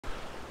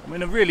I'm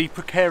in a really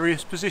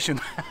precarious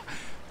position.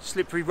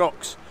 Slippery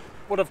rocks.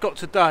 What I've got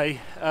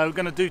today, we're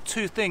going to do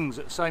two things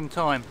at the same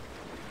time.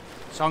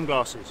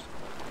 Sunglasses.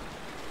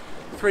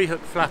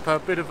 3-hook flapper, a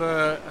bit of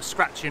a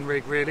scratching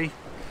rig really.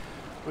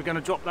 We're going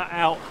to drop that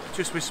out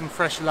just with some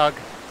fresh lug.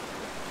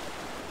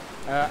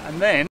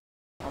 And then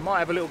I might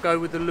have a little go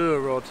with the lure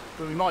rod,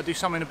 but we might do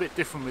something a bit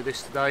different with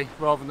this today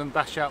rather than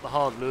bash out the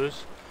hard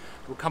lures.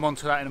 We'll come on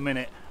to that in a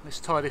minute. Let's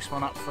tie this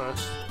one up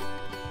first.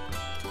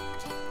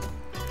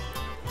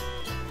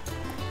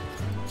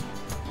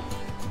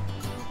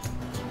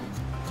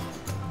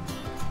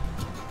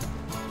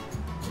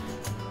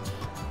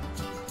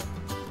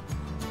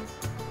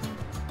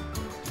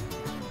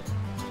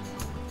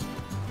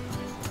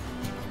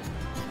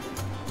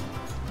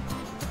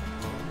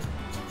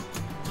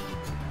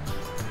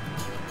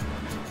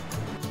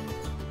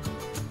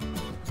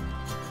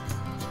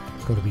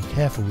 Got to be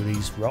careful with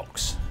these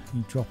rocks.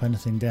 You drop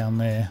anything down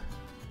there,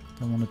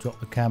 don't want to drop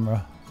the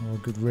camera or a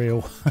good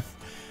reel.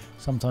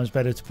 Sometimes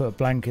better to put a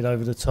blanket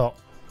over the top.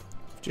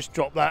 Just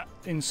drop that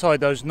inside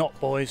those knot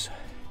buoys.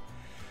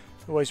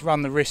 Always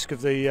run the risk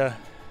of the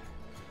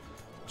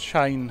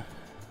chain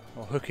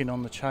or hooking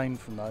on the chain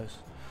from those.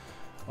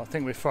 I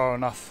think we're far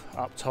enough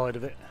up tide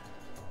of it.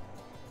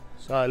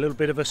 So a little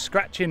bit of a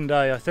scratching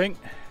day, I think.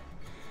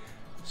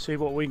 See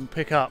what we can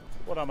pick up.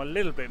 What I'm a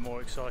little bit more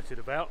excited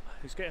about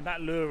is getting that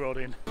lure rod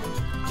in.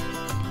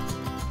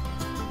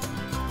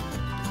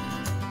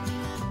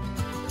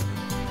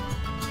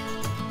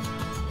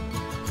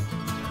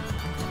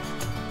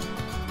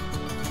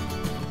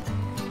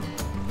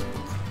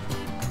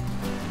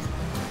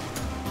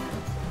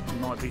 You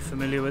might be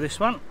familiar with this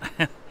one.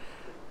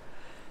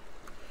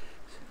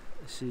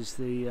 This is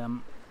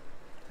the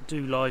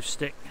Dolive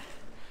stick.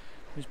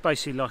 It's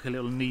basically like a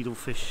little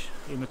needlefish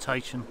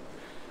imitation.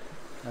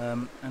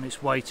 And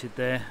it's weighted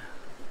there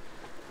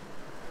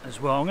as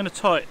well. I'm going to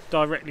tie it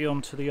directly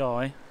onto the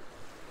eye.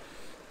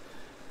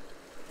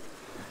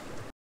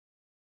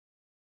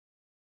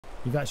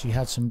 You've actually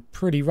had some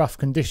pretty rough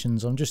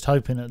conditions. I'm just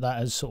hoping that that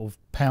has sort of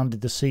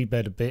pounded the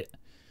seabed a bit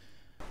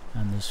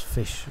and there's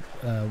fish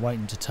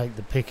waiting to take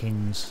the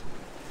pickings.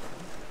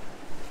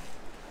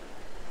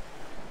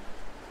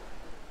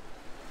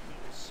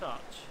 As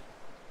such,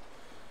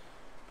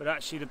 but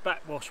actually the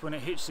backwash when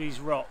it hits these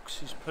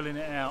rocks is pulling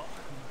it out.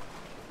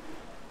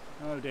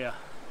 Oh dear.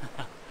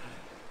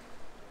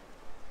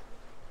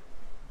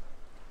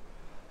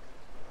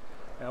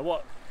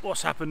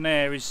 What's happened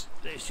there is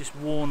it's just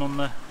worn on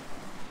the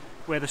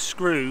where the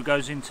screw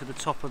goes into the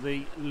top of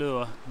the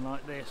lure,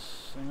 like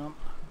this. Hang on.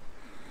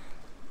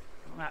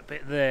 That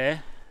bit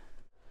there.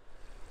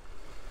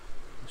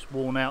 It's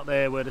worn out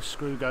there where the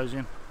screw goes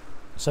in.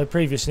 So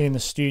previously in the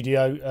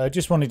studio,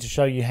 just wanted to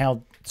show you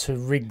how to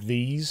rig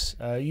these.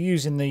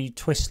 Using the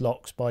twist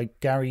locks by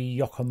Gary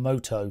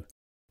Yokomoto.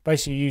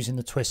 Basically using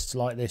the twists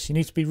like this. You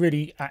need to be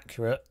really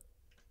accurate,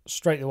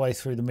 straight the way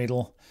through the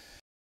middle.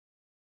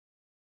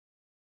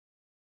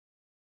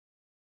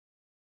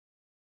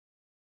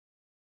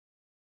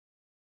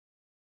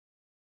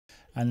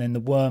 And then the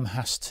worm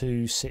has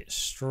to sit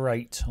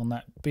straight on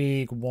that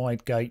big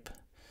wide gape.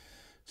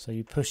 So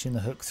you're pushing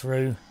the hook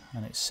through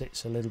and it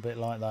sits a little bit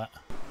like that.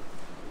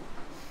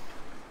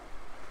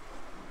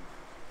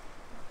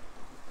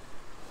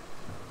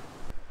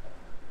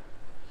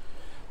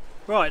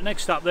 Right,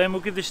 next up then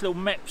we'll give this little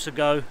mepps a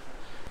go.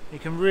 You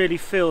can really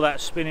feel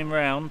that spinning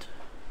round.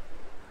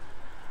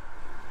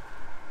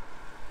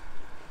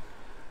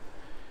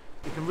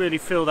 You can really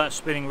feel that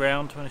spinning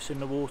round when it's in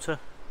the water.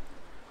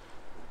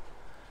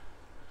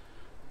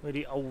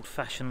 Really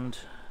old-fashioned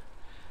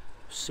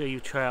sea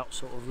trout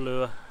sort of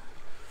lure.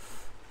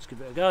 Let's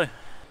give it a go.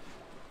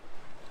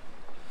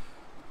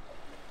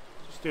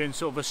 Just doing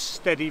sort of a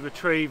steady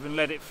retrieve and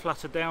let it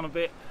flutter down a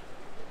bit.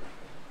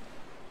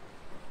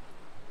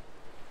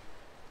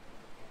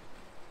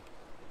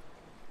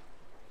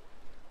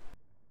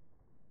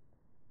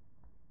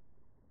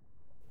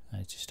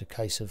 It's just a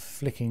case of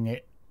flicking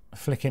it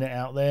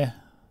out there.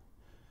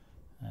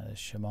 The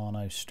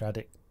Shimano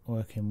Stradic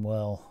working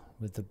well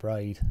with the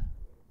braid.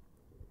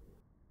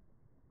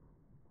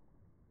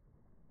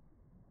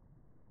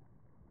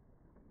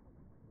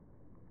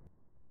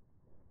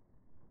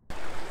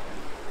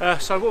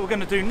 So what we're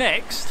going to do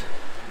next,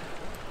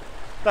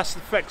 that's the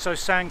flexo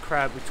sand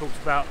crab we talked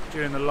about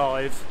during the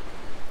live,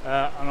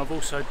 and I've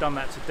also done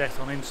that to death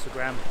on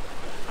Instagram.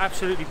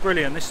 Absolutely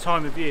brilliant this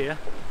time of year,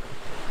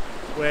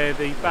 where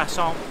the bass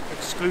aren't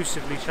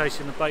exclusively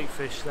chasing the bait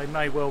fish. They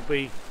may well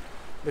be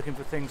looking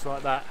for things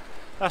like that.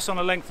 That's on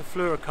a length of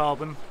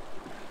fluorocarbon.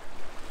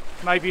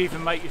 Maybe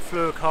even make your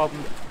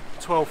fluorocarbon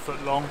 12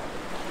 foot long,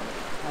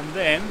 and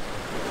then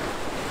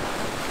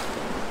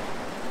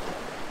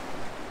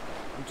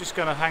I'm just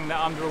going to hang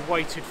that under a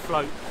weighted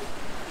float.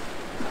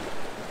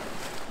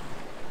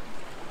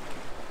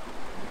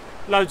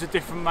 Loads of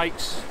different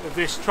makes of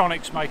this.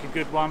 Tronics make a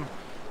good one,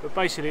 but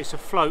basically it's a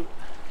float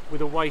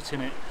with a weight in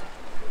it.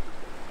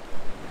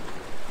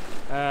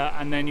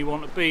 And then you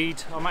want a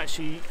bead. I'm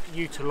actually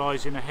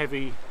utilising a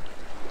heavy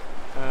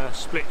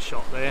split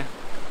shot there,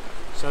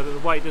 so that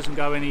the weight doesn't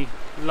go any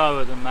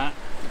lower than that.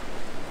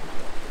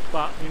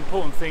 But the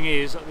important thing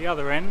is at the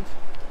other end,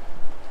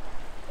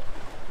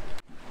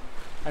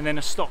 and then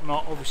a stop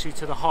knot obviously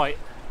to the height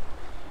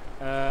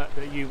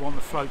that you want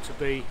the float to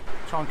be.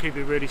 Try and keep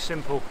it really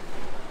simple,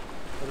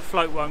 but the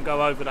float won't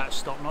go over that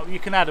stop knot. You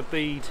can add a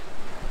bead.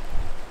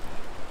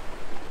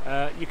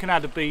 You can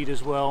add a bead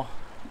as well,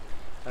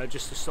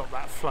 just to stop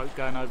that float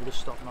going over the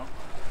stop knot.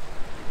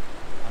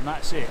 And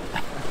that's it.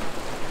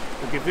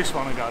 We'll give this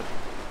one a go.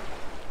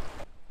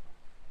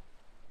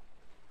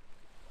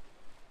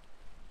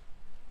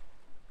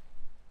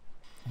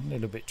 A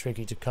little bit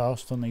tricky to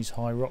cast on these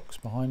high rocks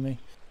behind me.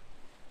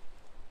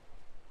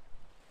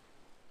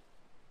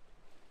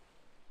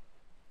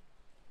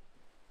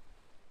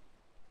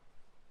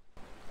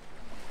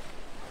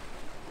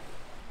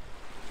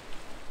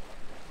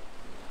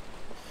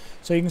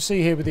 So you can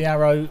see here with the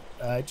arrow,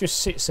 it just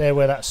sits there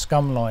where that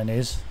scum line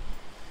is.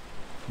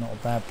 Not a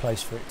bad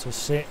place for it to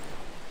sit.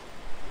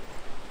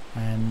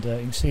 And you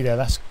can see there,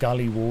 that's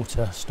gully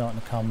water starting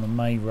to come, the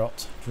May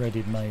rot,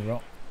 dreaded May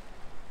rot.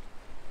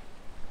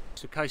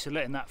 It's a case of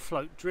letting that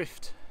float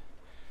drift.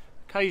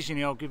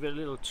 Occasionally I'll give it a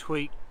little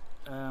tweak,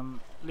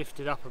 lift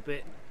it up a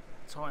bit,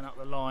 tighten up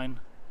the line.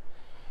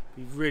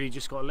 You've really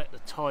just got to let the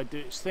tide do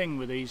its thing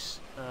with these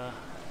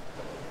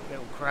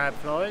little crab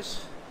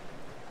flies.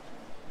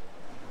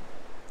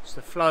 It's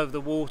the flow of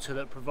the water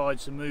that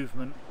provides the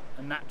movement,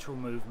 a natural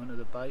movement of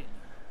the bait.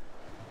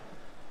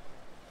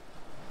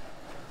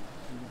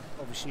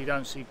 Obviously you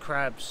don't see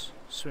crabs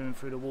swimming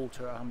through the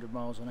water at 100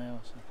 miles an hour.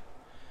 So.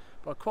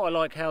 But I quite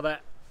like how the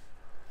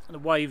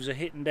waves are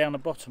hitting down the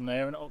bottom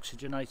there and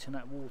oxygenating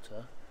that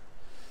water,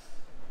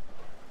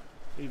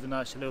 even though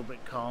it's a little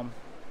bit calm.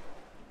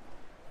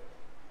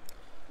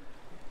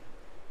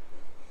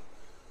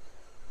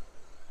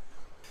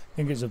 I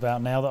think it's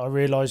about now that I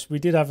realised we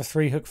did have a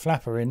 3-hook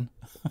flapper in.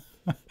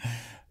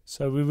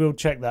 So we will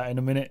check that in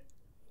a minute,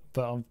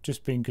 but I've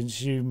just been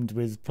consumed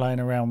with playing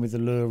around with the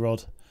lure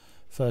rod.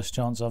 First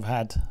chance I've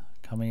had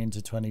coming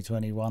into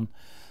 2021.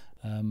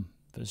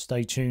 But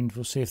stay tuned,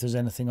 we'll see if there's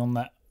anything on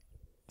that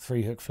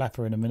 3-hook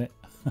flapper in a minute.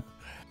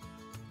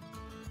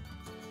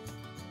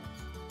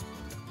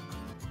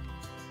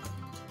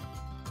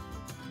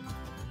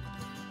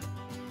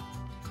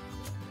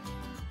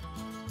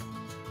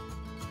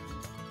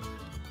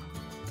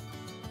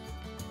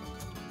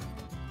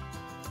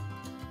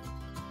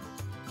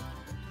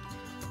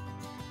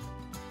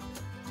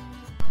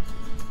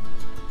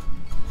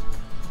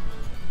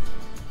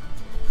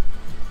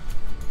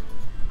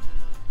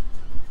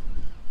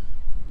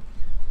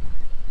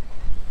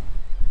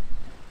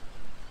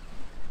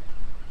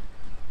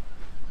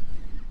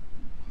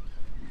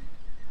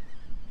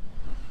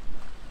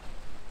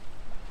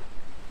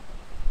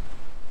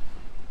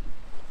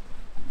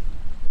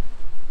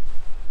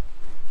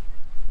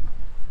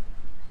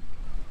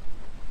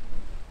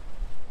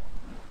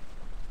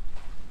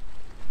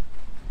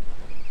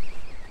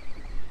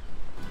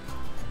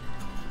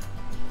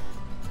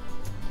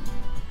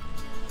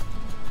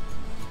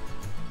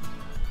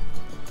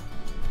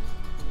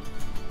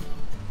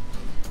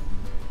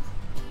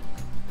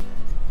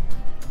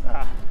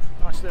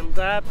 Nice little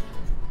dab.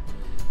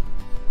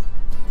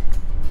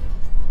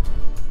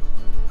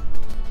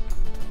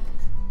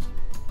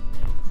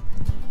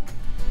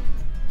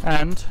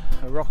 And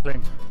a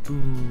rockling.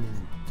 Ooh.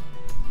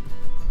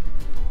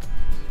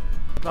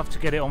 Love to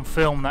get it on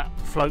film, that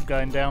float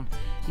going down.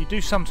 You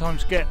do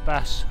sometimes get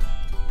bass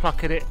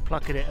pluck at it,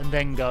 and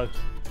then go.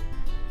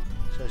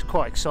 So it's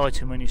quite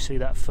exciting when you see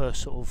that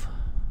first sort of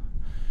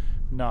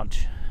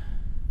nudge.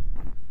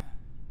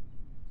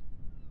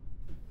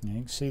 You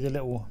can see the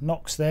little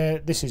knocks there.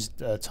 This is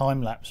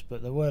time lapse,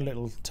 but there were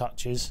little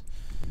touches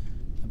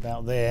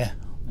about there.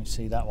 You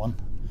see that one.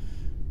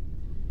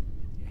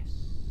 Yes.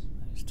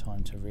 It's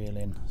time to reel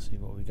in, see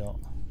what we got.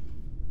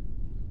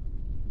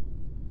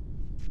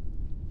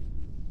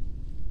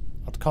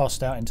 I'd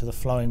cast out into the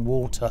flowing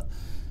water.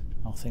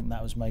 I think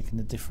that was making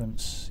the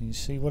difference. You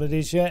see what it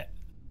is yet?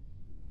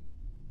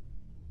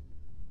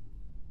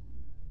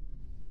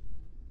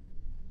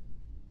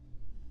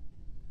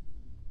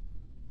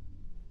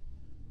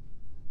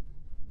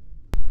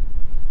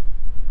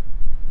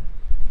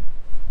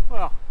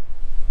 Well,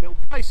 little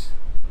plaice.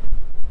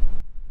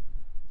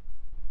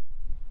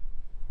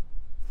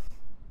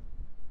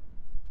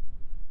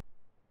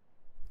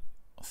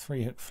 A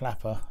 3-hook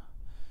flapper.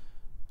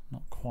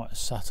 Not quite as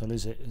subtle,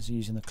 is it, as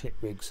using the clip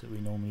rigs that we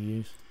normally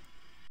use.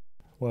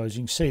 Well, as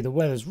you can see, the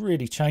weather's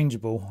really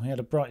changeable. We had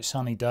a bright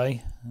sunny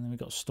day, and then we've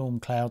got storm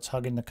clouds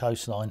hugging the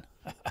coastline.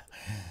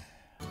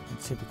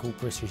 Typical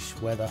British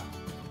weather.